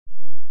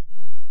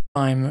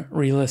Prime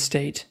real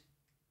estate.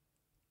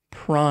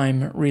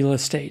 Prime real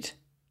estate.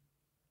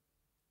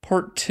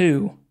 Part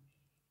 2.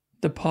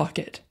 The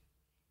pocket.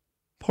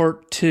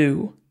 Part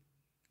 2.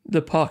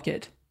 The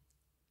pocket.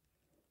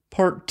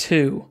 Part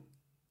 2.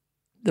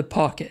 The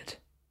pocket.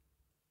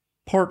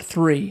 Part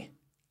 3.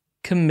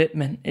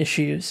 Commitment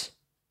issues.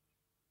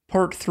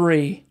 Part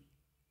 3.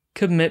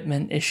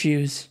 Commitment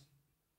issues.